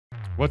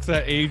What's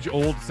that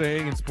age-old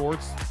saying in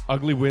sports?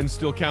 Ugly wins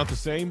still count the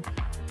same.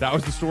 That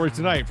was the story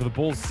tonight for the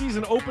Bulls'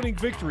 season-opening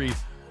victory,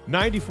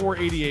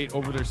 94-88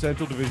 over their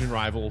Central Division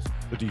rivals,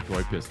 the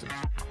Detroit Pistons.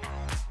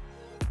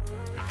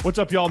 What's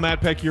up, y'all? Matt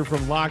Peck here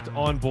from Locked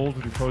On Bulls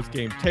with your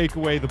post-game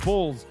takeaway. The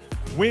Bulls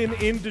win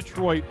in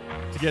Detroit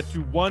to get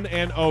to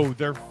 1-0,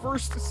 their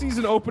first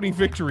season-opening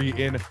victory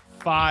in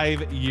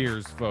 5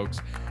 years, folks.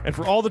 And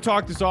for all the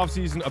talk this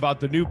offseason about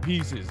the new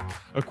pieces,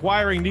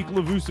 acquiring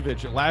Nikola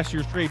Vucevic at last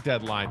year's trade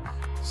deadline,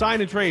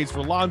 signing trades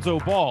for Lonzo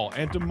Ball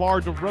and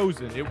DeMar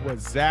DeRozan, it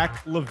was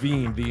Zach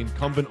LaVine, the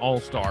incumbent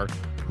all-star,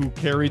 who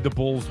carried the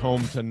Bulls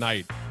home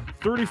tonight.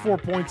 34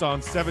 points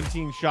on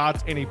 17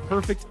 shots and a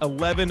perfect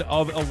 11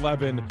 of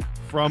 11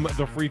 from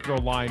the free throw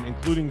line,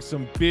 including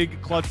some big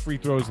clutch free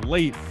throws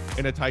late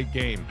in a tight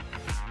game.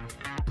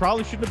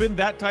 Probably shouldn't have been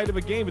that tight of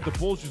a game, but the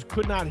Bulls just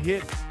could not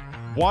hit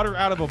water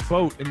out of a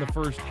boat in the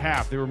first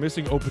half. They were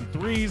missing open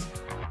threes.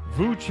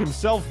 Vooch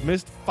himself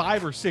missed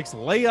 5 or 6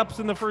 layups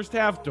in the first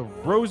half.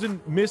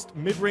 DeRozan missed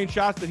mid-range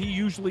shots that he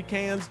usually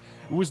cans.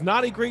 It was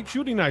not a great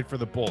shooting night for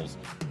the Bulls.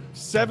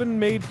 7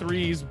 made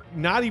threes,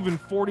 not even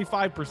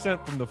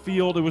 45% from the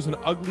field. It was an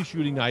ugly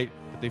shooting night,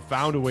 but they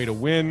found a way to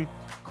win.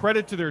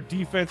 Credit to their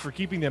defense for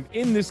keeping them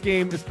in this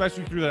game,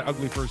 especially through that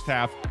ugly first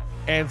half,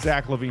 and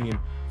Zach LaVine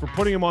for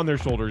putting them on their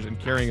shoulders and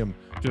carrying them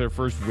to their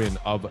first win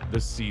of the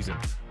season.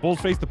 Bulls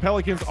face the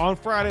Pelicans on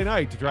Friday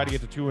night to try to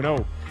get to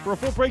 2-0. For a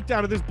full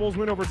breakdown of this Bulls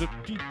win over the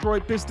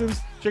Detroit Pistons,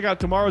 check out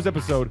tomorrow's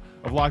episode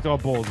of Locked On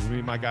Bulls with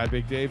me, my guy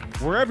Big Dave,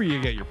 wherever you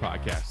get your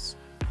podcasts.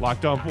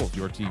 Locked On Bulls,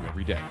 your team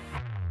every day.